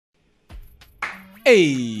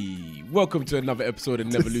Hey, welcome to another episode of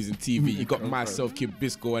Neverlusen TV. You got myself, Kim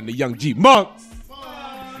Bisco, and the young G Monks.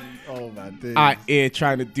 Oh my days. Out here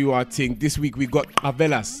trying to do our thing. This week we got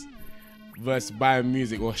Xavelhas versus Bayern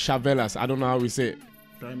Music, or Xavelhas. I don't know how we say it.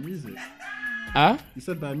 Bayern Music. Huh? You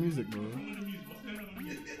said Bayern Music, bro.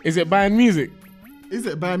 Is it Bayern Music? Is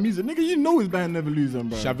it Bayern Music? Nigga, you know it's Bayern Neverlusen,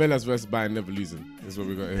 bro. Xavelhas versus Bayern Neverlusen. That's what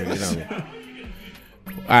we got here. You know.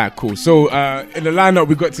 Alright, cool. So in the lineup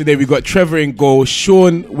we got today, we got Trevor in goal,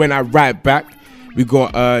 Sean went at right back, we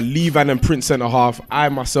got Levan and Prince centre half, I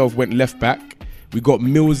myself went left back, we got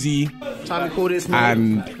Millsy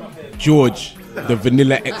and George, the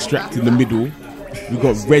vanilla extract in the middle, we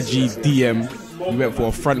got Reggie, DM, we went for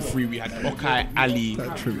a front three, we had Okai, Ali,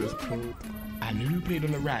 That trigger's cold. and who played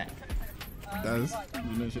on the right? Daz.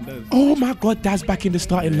 You mentioned Daz. Oh my god, Daz back in the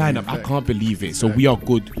starting lineup. I can't believe it. So we are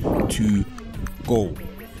good to go.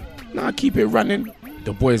 Now keep it running.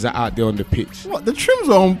 The boys are out there on the pitch. What? The trims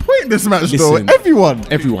are on point this match, Listen, though.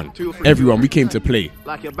 Everyone. We came to play.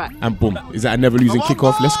 And boom. Is that a never losing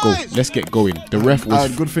kickoff? Let's go. Let's get going. The ref I was.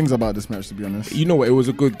 had good things about this match, to be honest. You know what? It was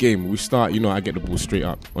a good game. We start. I get the ball straight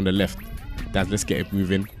up on the left. Daz, let's get it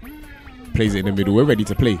moving. Plays it in the middle. We're ready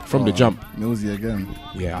to play from the jump. Millsy again.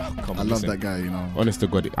 Yeah, come on. I love that guy, you know. Honest to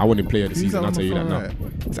God, I want him player of the Who's season. that I'll tell you that now. right?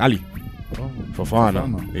 It's Ali. Oh, Fofana.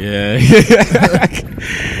 Yeah.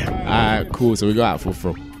 Alright, cool. So we go out for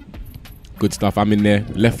throw. Good stuff. I'm in there.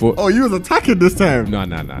 Left foot. Oh, you was attacking this time. No.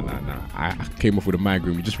 I came off with a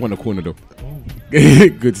migraine. We just won a corner though.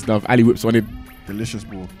 Good stuff. Ali whips on him. Delicious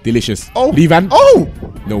ball. Delicious. Oh. Levan. Oh.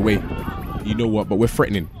 No way. You know what? But we're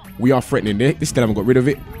threatening. We are threatening. They still haven't got rid of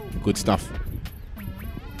it. Good stuff.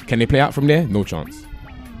 Can they play out from there? No chance.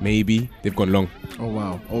 Maybe. They've gone long. Oh,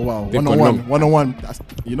 wow. They've gone long. One-on-one.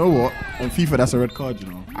 You know what? On FIFA, that's a red card, you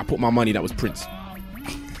know. I put my money. That was Prince.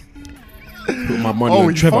 Put my money Oh, on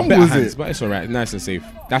he Trevor. Better fumbles hands, it. but it's alright. Nice and safe.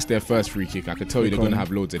 That's their first free kick. I can tell you they're going to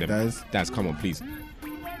have loads of them. Daz, come on, please.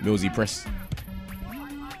 Millsy, press.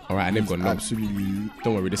 Alright, and they've gone long. Absolutely.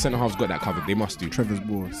 Don't worry, the centre half's got that covered. They must do. Trevor's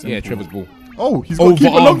ball. Yeah, Trevor's ball. Oh, he's got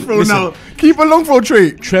keep a long throw now. Keep a long throw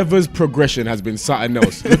trait. Trevor's progression has been something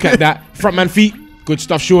else. Look at that. Frontman feet. Good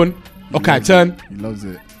stuff, Sean. Okay, turn. He loves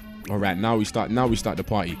it. Alright, now we start the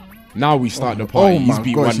party. He's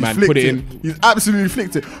beat one man. Put it in. He's absolutely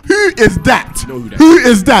flicked it. Who is that? You know who that Who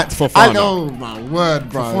is that? Fofana. Oh my word,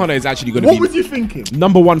 bro. Fofana is actually going to be. What was you thinking?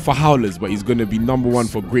 Number one for howlers, but he's going to be number one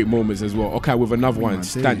for great moments as well. Okay, with another one.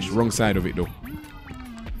 Stanch, wrong side of it though.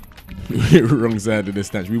 Wrong side of the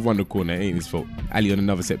stanch. We've won the corner. It ain't his fault. Ali on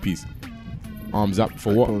another set piece. Arms up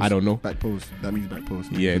for Back what? post. I don't know. Back post. That means back post.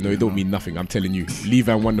 Yeah, no, it don't mean nothing. I'm telling you.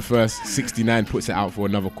 Levan won the first. 69 puts it out for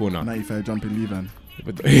another corner. 95 jumping Levan.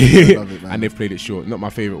 But I love it, man. and they've played it short. Not my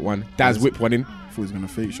favourite one. Daz whipped one in. Thought he was going to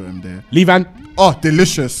fake shot him there. Levan. Oh,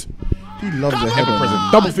 delicious. He loves the header.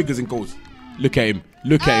 Present. Double figures in goals. Look at him.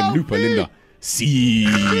 Looper, Linda. See.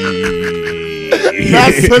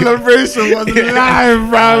 That celebration was live,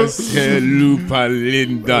 bro. Looper,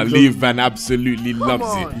 Linda. Levan absolutely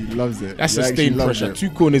loves it. He loves it. That's He sustained actually loves pressure. it. 2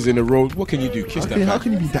 corners in a row. What can you do? Kiss that. How Back.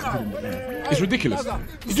 can you be that good in the air? It's ridiculous.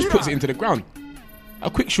 He just puts it into the ground. A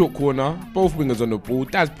quick short corner, both wingers on the ball.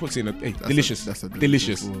 Daz puts in a delicious. That's a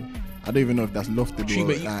delicious. ball. I don't even know if that's lofted or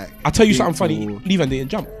like. I'll tell you something funny. or- Levan didn't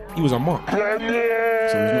jump. He was unmarked. So it's not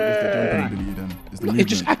just the jumping ability then. It's the It's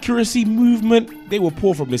just movement. accuracy, movement. They were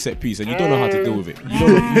poor from the set piece, and you don't know how to deal with it. You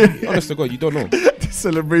don't know. Honest to God, you don't know. The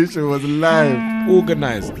celebration was live.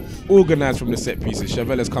 Organised from the set pieces.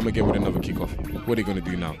 Xavelhas come again with another kickoff. What are they gonna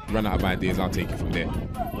do now? Run out of ideas. I'll take it from there.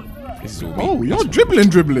 This is all me. Oh, you're dribbling.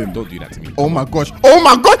 Don't do that to me. Oh my gosh. Oh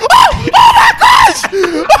my god. Oh my gosh.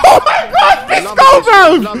 Oh my god. Let's go,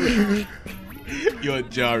 bro. You're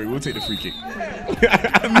Jari. We'll take the free kick.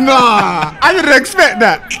 Nah, I didn't expect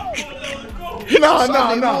that. No.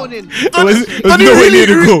 It was nowhere near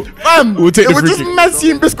the goal. We'll take the free It was kick. just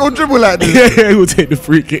Messi and Bisco dribble like this. Yeah, we'll take the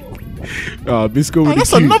free kick. Bisco with That's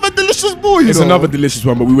the cue. another delicious ball, It's another delicious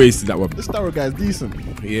one, but we wasted that one. This Starrow guy's decent.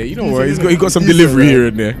 Yeah, you know what? He got some delivery here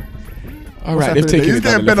and there. All right, they've taken He's it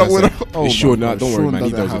down getting the bent up left with hand a- side. oh It's my Sean, God, don't worry, Sean man. He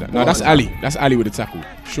doesn't does have that. No, that's bars. Ali. That's Ali with the tackle.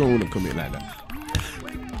 Sean wouldn't commit like that.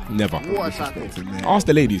 Never. Ask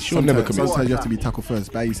the ladies. Sean never commits. Sometimes you have to be tackled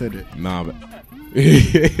first. But you said it. Nah, but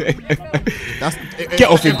That's Get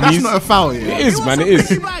off him, if that's please. not a foul. Yeah. it is, man. It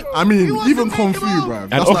is. I mean, even Kung Fu, bro. And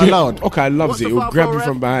That's not allowed. Okay, loves it. He'll grab you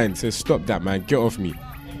from behind. Says, "Stop that, man. Get off me."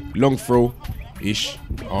 Long throw, ish.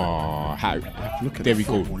 Oh, Harry. Look at There the we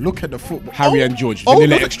go. football. Look at the football. Harry Oh, and George, oh, vanilla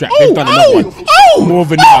look at- extract. oh, They've done another oh, one. oh, More oh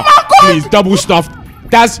vanilla. my God. Please, double stuffed.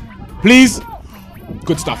 Daz, please.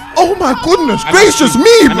 Good stuff. Oh my goodness And gracious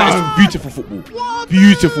me, and man. that's beautiful football.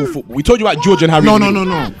 Beautiful football. We told you about George and Harry. No.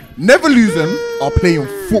 Neverlusen are playing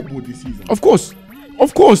football this season. Of course.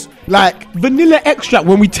 Of course. Like, Vanilla extract.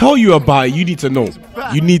 When we tell you about it, you need to know.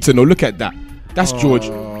 You need to know. Look at that. That's George.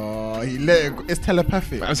 he let it go. It's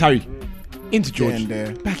telepathic. That's Harry. Into George. Getting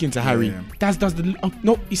there. Back into Harry. Yeah. Daz does the.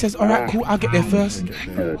 No, he says, all right, cool. I'll get there first.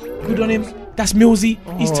 Good on him. That's Millsy.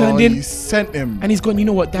 He's turned in. He sent him. And he's gone, you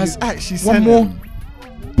know what, Daz? He's actually one sent more. him.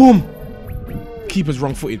 Boom. Keeper's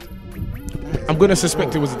wrong footed. I'm going to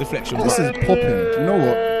suspect it was a deflection. This is popping. You know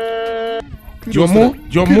what? Do you want more? Do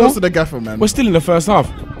you want more? Kudos to the gaffer, man. We're still in the first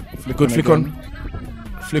half. Good flick again.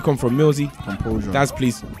 on. Flick on from Millsy. Composure. Daz,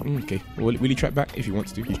 please. Okay. Will he track back if he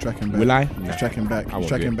wants to? He's tracking back. Will I? He's tracking back. I He's won't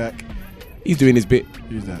tracking do it. back. He's doing his bit.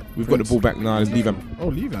 Who's that? We've got the ball back now. Let's leave him. Oh,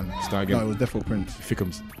 leave him. Start again. No, it was defo Prince.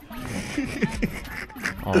 Fickums.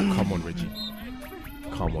 Oh, come on, Reggie.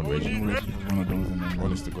 Come on, Reggie. One of those in there.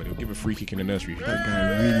 Honest to God, he'll give a free kick in the nursery. That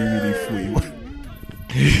guy really thought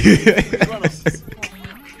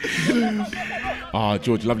Ah,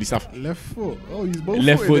 George, lovely stuff. left foot. Oh, he's both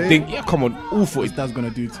Left foot eh? thing. Yeah, come on. All What's footed. that's gonna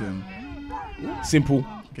do to him? Simple.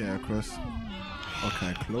 Get across.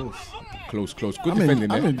 Okay, close. Close. Good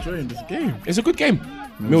defending I'm there. enjoying this game. It's a good game.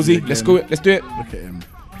 Millsy Millsy, let's again. go. Let's do it. Look at him.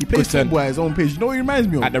 He plays turn. football at his own pace. You know what he reminds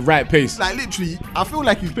me of? At the right pace. Like literally, I feel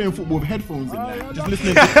like he's playing football with headphones in, like just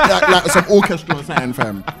listening to like some orchestra or something,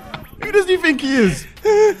 fam. Who does he think he is?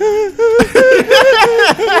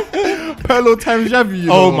 Perlo times Xavi, you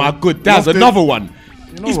know? Oh my God, that's Lofted. another one.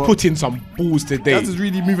 You know He's what? put in some balls today. That is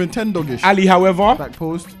really moving 10 doggish. Ali, however, Back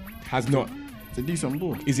post. has not. It's a decent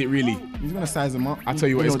ball. Is it really? He's gonna size him up. I'll tell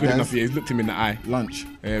you what, know, it's good Daz. enough here. He's looked him in the eye. Lunch.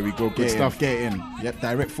 There we go. Good Get stuff. Get in. Yep,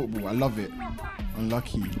 direct football. I love it.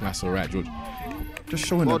 Unlucky. That's all right, George. Just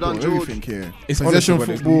showing Well the ball, done, George. everything here. It's Possession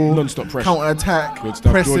honestly, it's football, non-stop pressure. counter attack, Good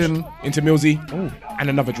stuff, pressing. George. Into Millsy. And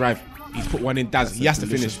another drive. He's put one in. Daz, he has to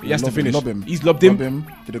Delicious. finish. He has to Lob him, finish. lob him. He's lobbed him. Lob him.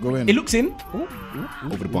 Did it go in? It looks in.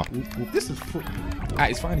 Over the bar. This is football.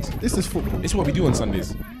 At its finest. This is football. This is what we do on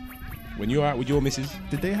Sundays. When you're out with your missus,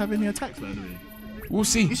 Did they have any attacks, by the way? we'll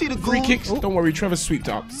see. You see the free goal? kicks? Don't worry, Trevor sweeped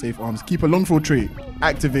it up. Safe arms. Keep a long throw trait.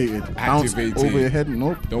 Activated. Bounce Activated. over your head.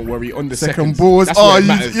 Nope. Don't worry, on the Second seconds. balls. That's Oh, where it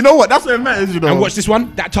matters. you know what? That's what it matters, you know. And watch this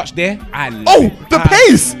one. That touch there. I love Oh, it. the I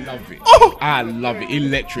pace. love it. Oh. I love it.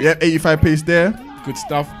 Electric. Yep, 85 pace there. Good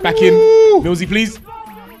stuff. Back in. Ooh. Millsy, please.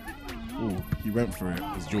 Oh, he went for it.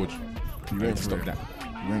 It's George. He I went to for stop it. that.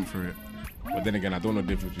 He went for it. But then again, I don't know the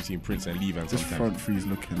difference between Prince and Levan This sometimes. front three is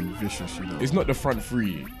looking vicious, you know. It's not the front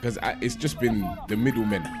three, because it's just been the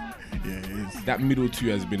middlemen. Yeah, it is. That middle two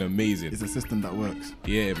has been amazing. It's a system that works.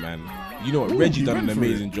 Yeah, man. You know what? Ooh, Reggie he done an went for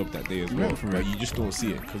amazing it. job that day as He well. went for But it. you just don't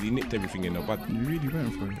see it because he nipped everything in the bud. You really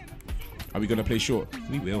went for it. Are we going to play short?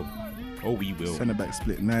 We will. Oh, we will. Centre back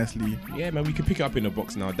split nicely. Yeah, man, we can pick it up in the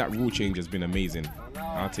box now. That rule change has been amazing.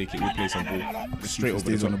 I'll take it. We'll play some ball. Just straight over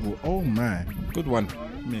the Stays on top. the ball. Oh my, Good one.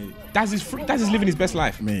 mate, Daz is living his best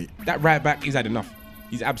life. mate. That right back, he's had enough.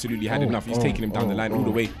 He's absolutely had enough. He's taking him down the line all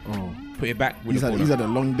the way. Oh. Put it back with He's the had, corner. he's had a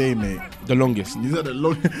long day, mate. The longest. He's had a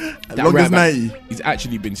long, That longest right back, 90. he's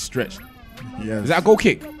actually been stretched. Yes, Is that a goal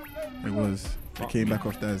kick? it was. It came back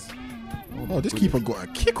off Daz. my Oh, this goodness. keeper got a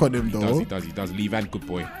kick on him though. He does. Levan, good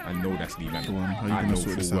boy. I know that's Levan. Go on, how you I gonna know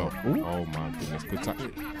sort this full out? well. Ooh. Oh my goodness, good touch.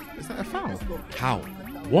 Is that a foul? How?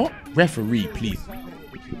 What? Referee, please.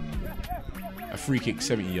 A free kick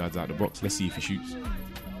 70 yards out the box. Let's see if he shoots.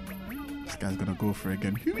 This guy's gonna go for it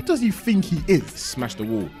again. Who does he think he is? Smash the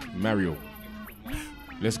wall. Mario.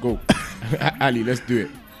 Let's go. Ali, let's do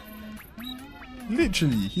it.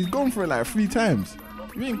 Literally, he's gone for it like 3 times.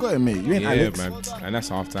 You ain't got it, mate. You ain't Yeah, Alex. man. And that's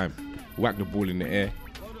half time. Whack the ball in the air.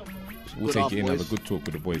 We'll Good take half, it in, have a boys. good talk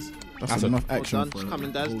with the boys. That's a, enough Well action done. for Just a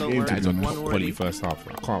coming, Daz. whole Don't game, worry. to That be is a honest. One quality already. first half.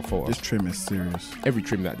 I can't fault This us. trim is serious. Every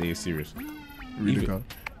trim that day is serious. Really Even- good.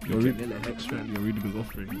 Your Rudiger's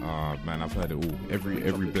offering. Ah, man, I've heard it all.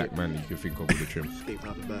 Every black man you can think of with the trim. Escaped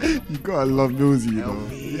out the bag. You gotta love Millsy, you know.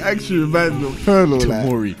 He actually reminds me of Perlo. Like.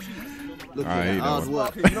 Tamori. Look I at hate that hard that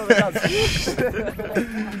work.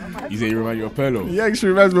 You say you remind you of Perlo? He actually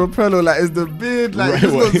reminds me of Perlo. Like, it's the beard. Like, Right, he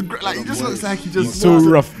just what? looks like he just looks like he just He's so smokes a-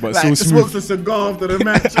 rough, but like, so just smooth. smokes a cigar after the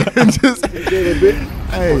match and just hey,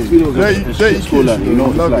 dirty It's cool, like, you know,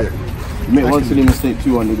 it's love like, it. you make one silly mistake,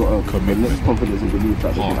 2-1, you got to commit. Next confidence and believe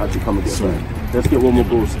that they can actually come and get back. Let's get one more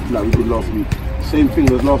goal like we did last week. Same thing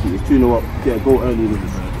as last week. It's 2-0 up, get a goal early,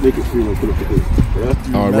 make it 3-0, pull up the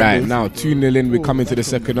pace. Yeah? All right, now 2-0 in. We're coming to the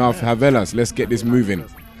second half. Xavelhas, let's get this moving.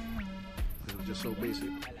 Just so basic.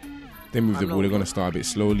 They move the ball. They're gonna start a bit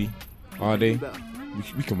slowly. Are they?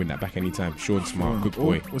 We can win that back anytime. Sean Smart, good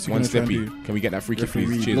boy. What's he One gonna try and steppy. do? Can we get that free kick, Referee,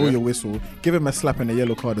 please? Cheers. blow ref. your whistle. Give him a slap and a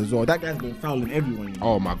yellow card as well. That guy's been fouling everyone.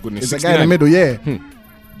 Oh my goodness. It's the guy in the middle, yeah.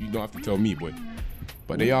 You don't have to tell me, boy.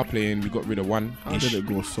 But they are playing. We got rid of one. How did it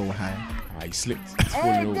go so high? He slipped. He's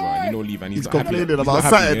falling over. And you know, leave. And he's not complaining happy. about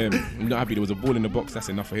He's not something. happy. He's not happy. There was a ball in the box. That's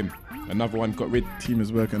enough for him. Another one got rid. Team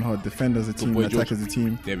is working hard. Defenders a team. boy, Attack George. as a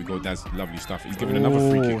team. There we go. That's lovely stuff. He's giving another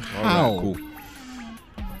free kick. All how? right, cool.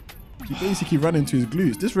 He basically ran into his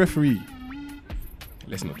glutes. This referee.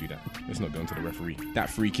 Let's not do that. Let's not go into the referee. That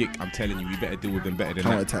free kick, I'm telling you, we better deal with them better than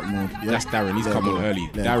Counter that. attack mode. Yep. That's Darren. He's Let come it on go. early.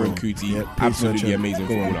 Let it Darren go. Cootie, Yep, pace absolutely merchant. amazing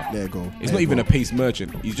Go on. footballer. Let it go. It's Let not it even go. a pace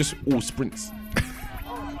merchant. He's just all sprints.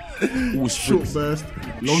 All Short sprints. burst,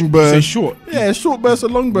 long Say burst. short. Yeah, short burst or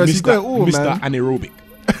long burst. He's got it all, Mr. man. Anaerobic.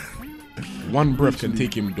 One breath can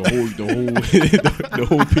take him the whole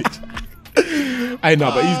pitch. I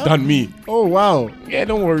know, but he's done me. Oh wow. Yeah,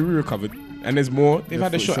 don't worry, we recovered. And there's more. They've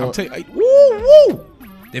had a foot shot. shot. I'm telling you, woo!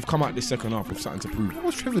 They've come out this second half with something to prove.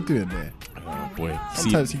 What's Trevor doing there? Oh boy.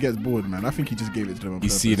 Sometimes he gets bored, man. I think he just gave it to them on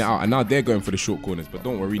He's purpose. seeing it out, and now they're going for the short corners. But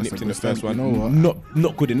don't worry, That's nipped a in the good first stand. one. You know what?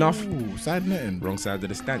 Not good enough. Ooh, side netting. Wrong side of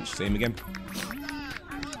the stanch. Same again.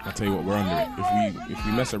 I'll tell you what, we're under it. If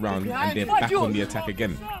we mess around and they're back on the attack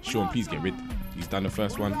again, Sean, please get rid. He's done the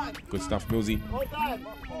first one. Good stuff, Millsy.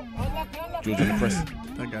 George on the press.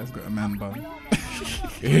 That guy's got a man bun.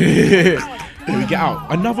 Here we get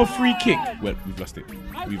out. Another free kick. Well, we've lost it.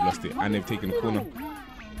 And they've taken a corner.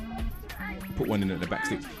 Put one in at the back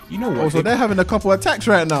six. You know what? Oh, so they're having a couple attacks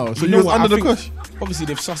right now. So You you know was what? under I the think- cush. Obviously,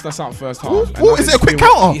 they've sussed us out first half. Ooh, And ooh, now is they're it a quick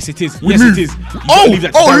just playing- counter? Yes, it is. We Yes, move. it is. You gotta leave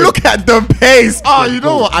that to Darren. Look at the pace. Oh, you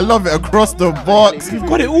know what? I love it. Across the box. We've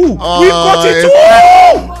got it all. We've Oh, got it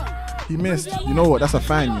it's- all. He missed. You know what? That's a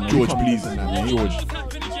fan. You know. You George, can't be please. missing that, mate.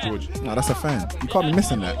 George. No, that's a fan. You can't be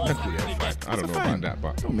missing that. Yeah, fine. I don't know about that,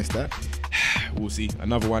 but Don't miss that. we'll see.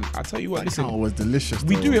 Another one. I'll tell you what, That counter listen. was delicious.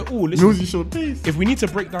 We though. do it all. Listen. Millsy showed pace. If we need to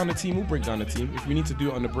break down the team, we'll break down the team. If we need to do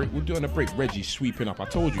it on the break, we'll do it on the break. Reggie's sweeping up. I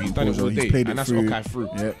told you, he's done it all He's day. played it And that's through. okay through.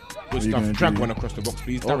 Yep. Good What are you stuff. gonna Drag do? one across the box,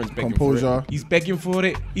 please. Oh, Darren's begging for composure. it. He's begging for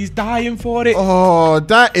it. He's dying for it. Oh,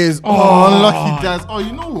 that is unlucky, Daz. Oh,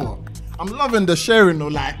 you know what? I'm loving the sharing, though,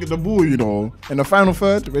 like the ball, you know. In the final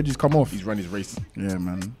third, Reggie's come off. He's run his race. Yeah,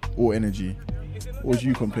 man. All energy. What was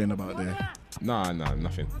you complaining about there? Nah,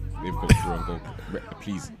 nothing. They've got through and go.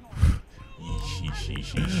 Please.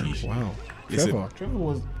 Yeesh. Wow. Listen.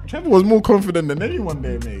 Trevor was more confident than anyone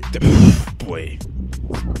there, mate. Boy.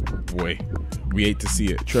 We hate to see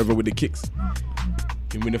it. Trevor with the kicks.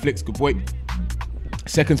 Can win the flicks. Good boy.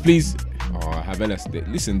 Seconds, please. Oh,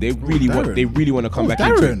 Xavelhas. Listen, they really want to come back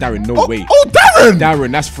into it. Darren, no way. Oh, Darren!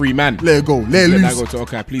 Darren, that's free man. Let it go. Let it Let that loose. go to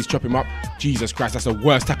okay. Please chop him up. Jesus Christ, that's the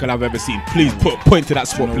worst tackle I've ever seen. Please put a point to that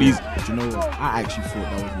spot, please. Do you know what? I actually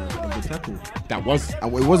thought that was a good tackle. That was. It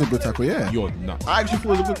was a good tackle, yeah. You're nuts. I actually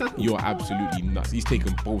thought it was a good tackle. You're absolutely nuts. He's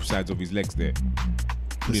taken both sides of his legs there.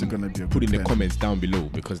 This is gonna be a Put good in the pen. comments down below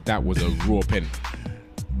because that was a raw pen.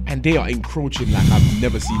 And they are encroaching like I've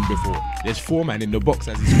never seen before. There's 4 man in the box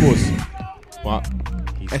as he scores. But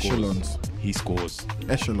he scores. Echelons. He scores.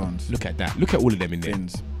 Echelons. Look at that. Look at all of them in there.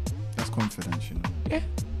 Bins. That's confidence, you know. Yeah.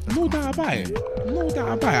 No doubt about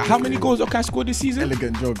it. How many goals Okai scored this season?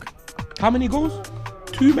 Elegant jog. How many goals?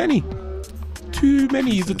 Too many.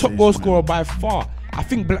 He's the top goal scorer by far. I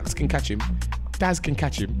think Blacks can catch him. Daz can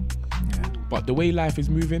catch him. Yeah. But the way life is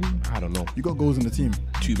moving, I don't know. You got goals in the team.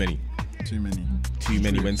 Too many. Too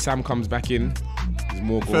many. When Sam comes back in, there's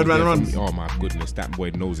more goals. Third round there for runs. me. Oh my goodness, that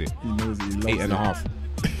boy knows it. He knows it. He loves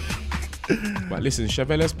 8.5. But listen,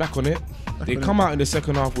 Xavelhas back on it. They come out in the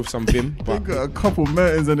second half with some vim, They but got a couple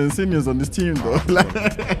Mertens and Insignias on this team, though. a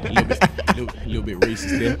little bit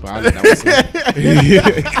racist there. But I like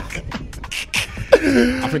that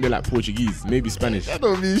one. I think they're like Portuguese, maybe Spanish. That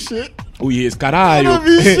don't mean shit. Oh, he is caralho. That don't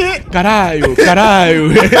mean shit.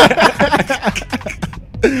 Caralho.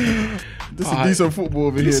 This is decent football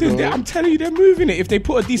over Listen, here, though. I'm telling you, they're moving it. If they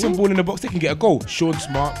put a decent ball in the box, they can get a goal. Sean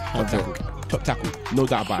Smart, top tackle, no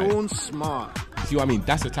doubt about it. Sean Smart. See what I mean?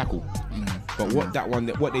 That's a tackle. But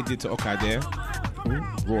what they did to Okai there,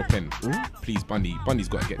 raw pen. Please, Bundy's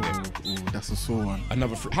got to get there. Ooh, that's a sore one.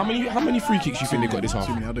 Another how many free kicks you think they got this half?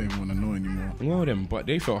 Too many, I don't even want to know anymore. Well, them, but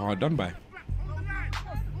they felt hard done by.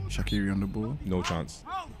 Shaqiri on the ball. No chance.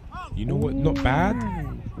 You know what? Not bad,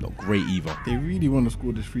 not great either. They really want to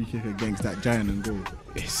score this free kick against that giant and goal.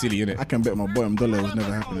 It's silly, innit? I can bet my bottom dollar it was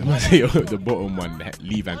never happening. The bottom one,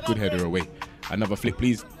 leave and good header away. Another flick,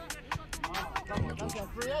 please. Come on, George.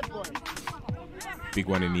 Big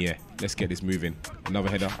one in the air. Let's get this moving. Another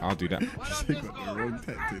header. I'll do that. They got the wrong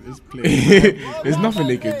tactic. This play. There's nothing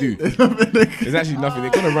they can do. There's actually nothing.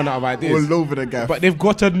 They're going to run out of ideas. All over the gaff. But they've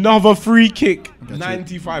got another free kick.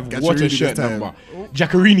 95. What a shirt number.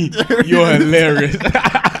 Jaccarini. You're hilarious.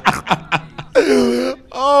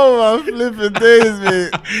 Oh, my flipping days,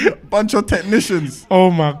 mate. Bunch of technicians.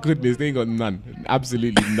 Oh, my goodness. They ain't got none.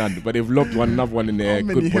 Absolutely none. But they've lobbed another one in the air. How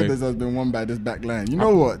many Good boy. headers has been won by this back line? You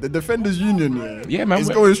know what? The defenders union, Yeah, man. it's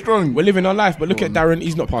going strong. We're living our life. But look at Darren.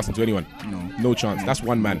 He's not passing to anyone. No chance. That's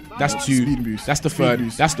one man. That's two. Speed boost. That's the Speed third.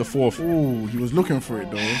 boost. That's the fourth. Oh, he was looking for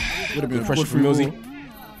it, though. Would have been Pressure good from goal. Millsy.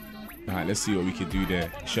 All right, let's see what we can do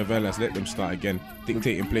there. Xavelhas, let them start again.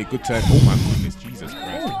 Dictating play. Good turn. Oh, my goodness. Jesus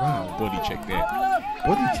Christ. Wow. Body check there.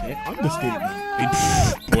 Body check?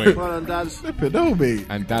 Understatement. Boy. Well done, Daz. Flip it, no, mate.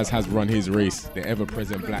 And Daz has run his race. The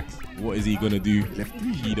ever-present Blacks. What is he going to do?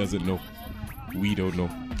 Lefty. He doesn't know. We don't know.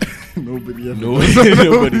 Nobody ever No, does.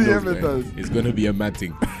 nobody knows, ever man. does. It's going to be a mad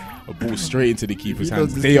thing. A ball straight into the keeper's He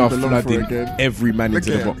hands. does this They are keeper long for flooding again. every man Look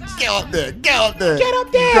into the at box. Get up there. Get up there. Get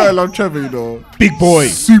up there. Girl, I'm Trevor, you know. Big boy.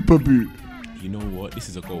 Super boot. You know what? This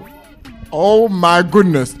is a goal. Oh, my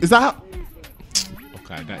goodness. Is that...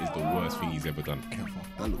 Okay, that is the worst thing he's ever done.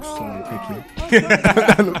 That looks so unpicky.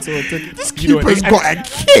 That looks so unpicky. This You know what, keeper's and- got a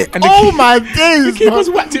kick. and the Oh, keep- my days. The keeper's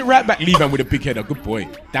whacked it right back. Leave him with a big header. Good boy.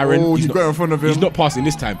 Darren. Oh, he's he not, got in front of him. He's not passing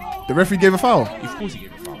this time. The referee gave a foul. Of course he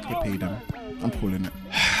gave a foul. They paid him. I'm calling it.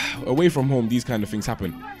 Away from home, these kind of things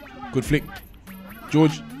happen. Good flick.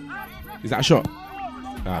 George. Is that a shot?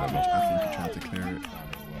 I don't know. I think he tried to clear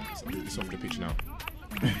it. It's off the pitch now.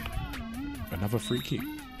 Another free kick.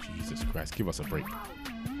 Jesus Christ. Give us a break.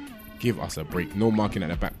 Give us a break. No marking at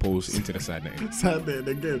the back post into the side net. Side there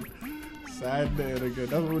again. Side there again.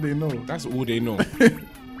 That's all they know. That's all they know.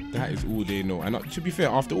 That is all they know. And to be fair,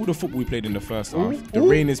 after all the football we played in the first half, the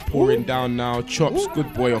rain is pouring down now. Chops,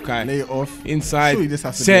 good boy, okay. Lay it off. Inside. Surely this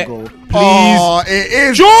has to set, be a goal. please. Oh, it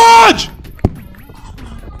is. George!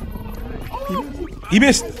 He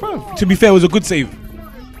missed. To be fair, it was a good save.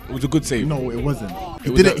 It was a good save. No, it wasn't. It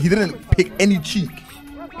was He didn't pick any cheek.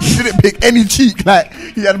 He didn't pick any cheek. Like,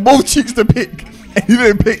 he had both cheeks to pick. And he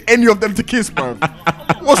didn't pick any of them to kiss, bro.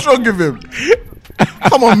 What's wrong with him?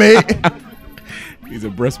 Come on, mate. He's a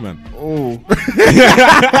breast man. Oh.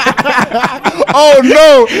 Oh,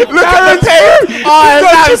 no. Look at the tape. Oh,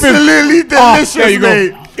 it's absolutely delicious, there you go.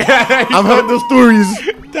 mate. I've heard the stories.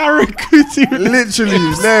 Darren Kuti. Literally,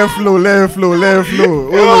 let it flow, let it flow, let it flow.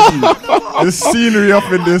 All of you. The scenery up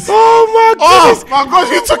in this. Oh my goodness. my gosh,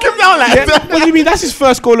 you took him down like Yeah, that. what do you mean? That's his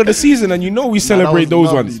first goal of the season, and you know we celebrate That was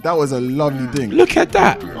those lovely. ones. That was a lovely thing. Look at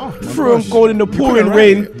that. Threw him gosh. goal in the You pouring couldn't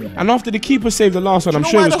rain, write it. and after the keeper saved the last one, I'm You know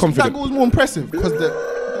sure he why was that confident. goal was more impressive? Because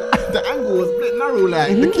the angle was a bit narrow,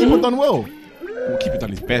 like the keeper done well. Well, keeper done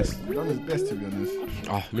his best. He done his best, to be honest.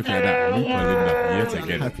 Oh, look at that. Luca Linda yet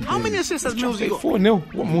again. Happy How many days. assists has Millsy got?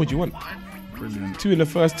 4-0. What more do you want? Brilliant. 2 in the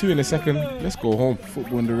first, 2 in the second. Let's go home.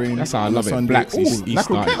 Football in the rain. That's how I on a love it. Sunday. Blacks, Ooh, he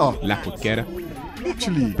started. Lacoqueta. Lacoqueta.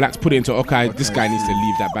 Literally. Blacks put it into, okay, this guy needs to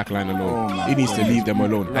leave that back line alone. my He needs to God. leave them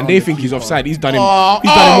alone. And Round they the think he's keeper. offside. He's done him.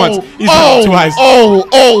 He's done him once. He's done him twice.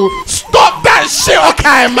 Oh, stop that shit,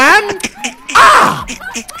 okay, man.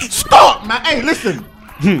 Stop, man. Hey, listen.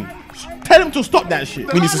 Tell him to stop that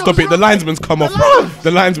shit. He needs to stop it. The linesman's come off.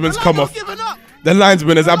 The linesman's come off. The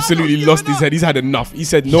linesman has absolutely lost his head. He's had enough. He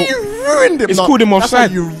said no. You ruined him. It's No, called him that's how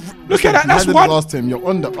offside. you- Look at that. You That's hadn't one. Lost him. You're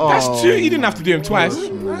on the. That's 2. He didn't have to do him twice.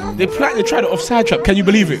 They tried to offside trap. Can you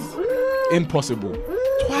believe it? Impossible.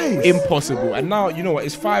 Twice. Impossible. And now, you know what?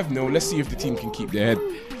 It's 5-0. Let's see if the team can keep their head.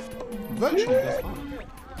 Virtually.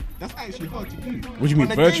 That's actually hard to do. What do you mean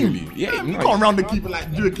On a virtually? game. Yeah, You no. can't round the keeper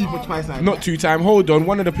like do a keeper twice. Like Not 2-time. Hold on.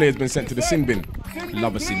 One of the players been sent to the sin bin.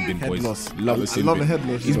 Love a sin bin, Head boys. loss. Love I a sin love bin. a head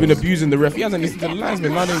loss, He's you been know. abusing the ref. He hasn't listened to the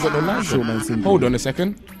linesman. Now they've got no Sure, man, linesman. sin bin. Hold on a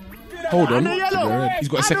second. Hold on. He's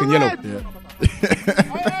got a second yellow. Yeah.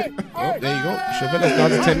 Oh, there you go. Xavelhas down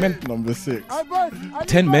to 10 men. Number 6.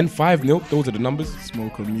 10 men, 5-0. Those are the numbers.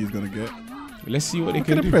 Smoke on me is gonna get. Let's see what they Look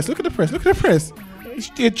can at the do. press. Look at the press. Look at the press.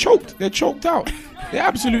 They're choked. They're choked out. They're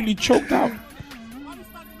absolutely choked out.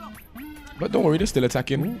 But don't worry, they're still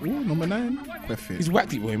attacking. Ooh, number 9. Perfect. He's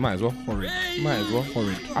whacked it. Well, he might as well. horrid. Might as well.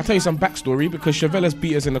 Horrid. I'll tell you some backstory because Xavelhas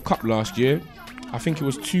beat us in the cup last year. I think it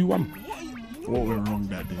was 2-1. What went wrong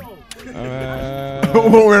that day? Uh,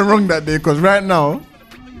 What went wrong that day? Because right now,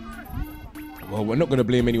 well, we're not going to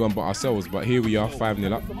blame anyone but ourselves, but here we are,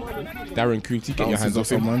 5-0 up. Darren Kuti, get your hands off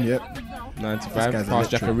him. someone. Yep. 95, This guy's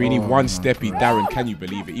past electric. Jaccarini, Oh, one my steppy. Darren, can you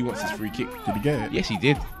believe it? He wants his free kick. Did he get it? Yes, he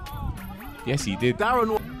did. Yes, he did.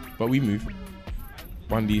 Darren, But we move.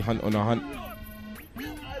 Bundy hunt on a hunt.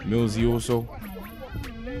 Millsy also.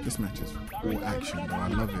 This match is all action, bro. I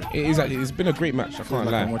love it. It is actually, it's been a great match. I can't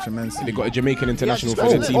lie. I'm watching Man City. They got a Jamaican international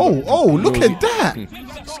for the team. Look at that.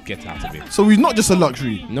 Just get out of it. So he's not just a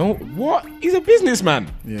luxury. No, what? He's a businessman.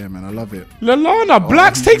 Yeah, man, I love it. Lallana,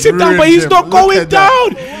 Blacks takes him down, but he's not going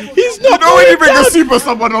down. He's not You know when you going bring down. a super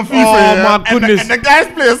someone on FIFA, Oh, my goodness. and the guy's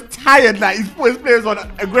players tired, like he's put his players on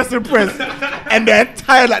aggressive press, and they're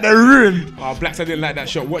tired, like they're ruined. Oh, Blacks, I didn't like that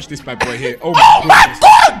shot. Watch this bad boy here. Oh my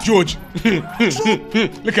God! George.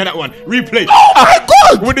 Look at that one. Replay. Oh my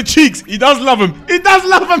God! With the cheeks. He does love him. He does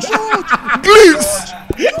love him. Glutes!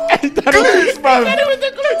 Glutes, man.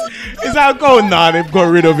 Is that a goal? Nah, they've got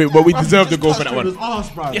rid of it, but we deserve the goal for that one. His arse,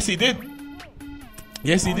 bro. Yes, he did.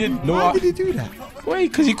 Yes, he did. No, Why did he do that?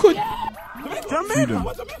 wait, because he could.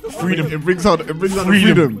 Freedom. It brings out the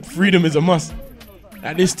freedom. Freedom is a must.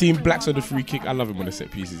 At this team, Blacks on the free kick. I love him on the set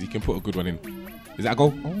pieces. He can put a good one in. Is that a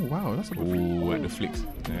goal? Oh wow, that's a good. Oh, at the flicks.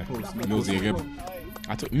 Yeah. Millsy again.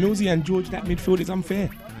 I took Millsy and George. That midfield is unfair.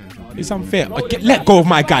 It's unfair. Let go of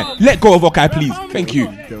my guy. Let go of Okai, please. Thank you.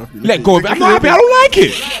 Let go of it. I'm not happy. I don't like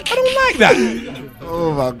it. I don't like that.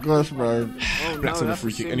 Oh my gosh, bro. Blacks on the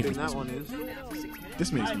free kick. Anything.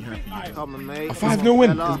 This makes me happy. Come on, mate. A 5-0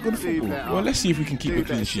 win. It's good football. Well, let's see if we can keep the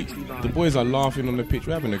clean sheet. The boys are laughing on the pitch.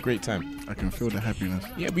 We're having a great time. I can feel the happiness.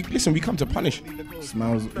 Yeah, we come to punish.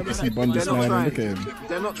 Smiles. You can see Bundy smiling. Look at him.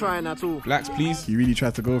 They're not trying at all. Blacks, please. He really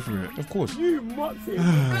tried to go for it. Of course. Black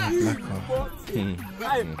card. Put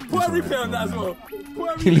a replay on that as well.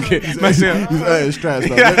 Look at myself. He's at his strats.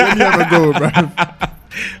 Let me have a go, bro.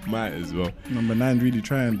 Might as well. Number 9 really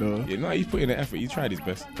trying though. Yeah, no, he's putting the effort. He's tried his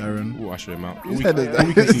best. Darren. We'll usher him out. All His we head is all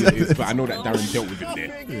we can see is, but I know that Darren dealt with it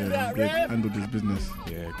there. Yeah, they handled his business.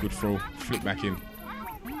 Yeah, good throw. Flick back in.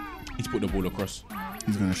 He's put the ball across.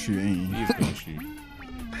 He's gonna shoot, ain't He he? is going to shoot.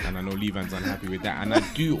 And I know Levan's unhappy with that. And I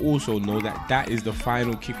do also know that that is the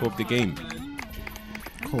final kick of the game.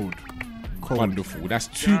 Cold. Wonderful. That's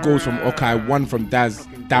 2 goals from Okai, 1 from Daz,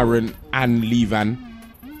 Darren, and Levan.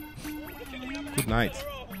 Good night.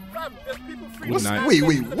 Good night.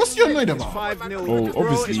 Wait, what's you annoyed about? 5-0. Oh,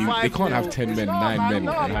 obviously Bro, it's they can't have 5-0. 10 men, 9 men,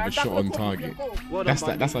 and have a shot on target. Well That's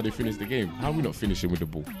done, that's how they finish the game. How are we not finishing with the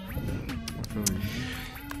ball?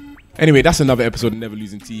 Anyway, that's another episode of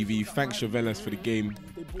Neverlusen TV. Thanks Xavelhas for the game.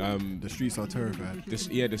 The streets are terrified.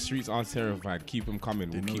 The streets are terrified. Keep them coming.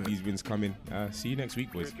 We'll keep these wins coming. See you next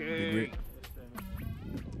week, boys. Okay.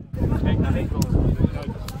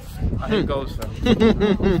 I hate goals, fam.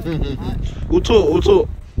 We'll talk.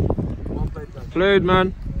 Played,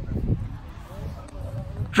 man.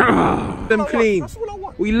 Them clean.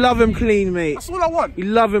 We love him clean, mate. That's all I want. We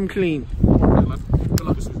love him clean.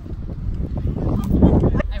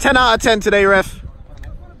 10 out of 10 today, ref.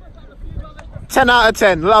 10 out of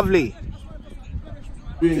 10. Lovely.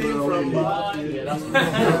 We ain't going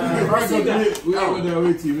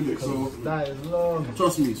away team, innit? So that is long.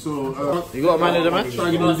 Trust me. So You got a man of the match?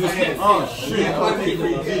 oh shit!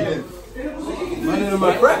 Man of the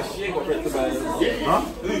match. Huh?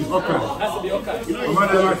 Okay. A man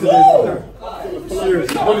of the match today.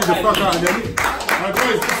 Seriously, bully the fuck out of them. My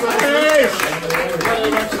boys, this way. Man of the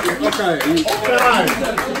match today.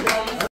 Okay.